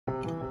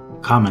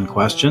common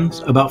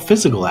questions about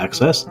physical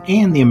access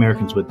and the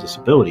Americans with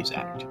Disabilities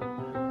Act.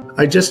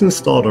 I just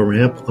installed a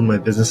ramp on my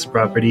business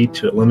property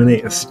to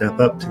eliminate a step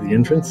up to the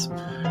entrance.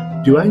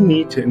 Do I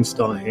need to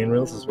install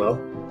handrails as well?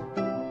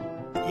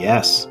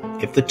 Yes,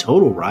 if the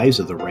total rise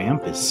of the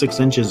ramp is 6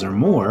 inches or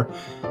more,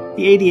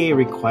 the ADA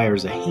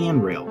requires a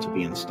handrail to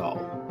be installed.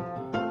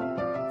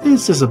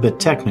 This is a bit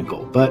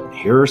technical, but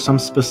here are some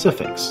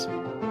specifics.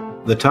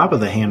 The top of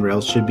the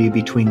handrails should be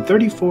between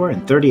 34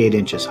 and 38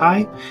 inches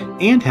high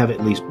and have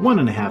at least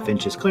 1.5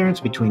 inches clearance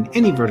between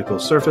any vertical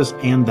surface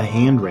and the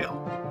handrail,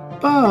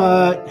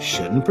 but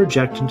shouldn't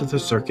project into the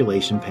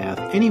circulation path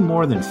any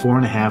more than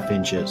 4.5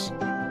 inches.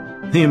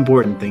 The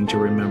important thing to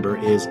remember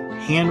is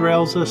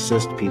handrails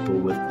assist people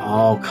with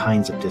all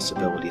kinds of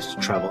disabilities to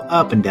travel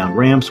up and down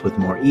ramps with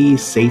more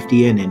ease,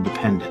 safety, and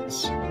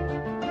independence.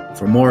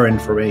 For more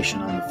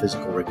information on the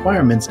physical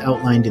requirements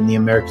outlined in the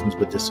Americans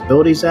with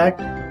Disabilities Act,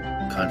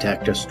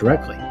 contact us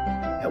directly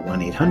at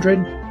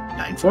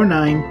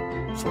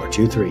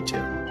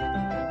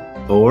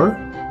 1-800-949-4232 or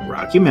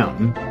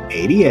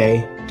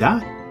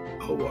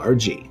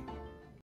RockyMountainADA.org.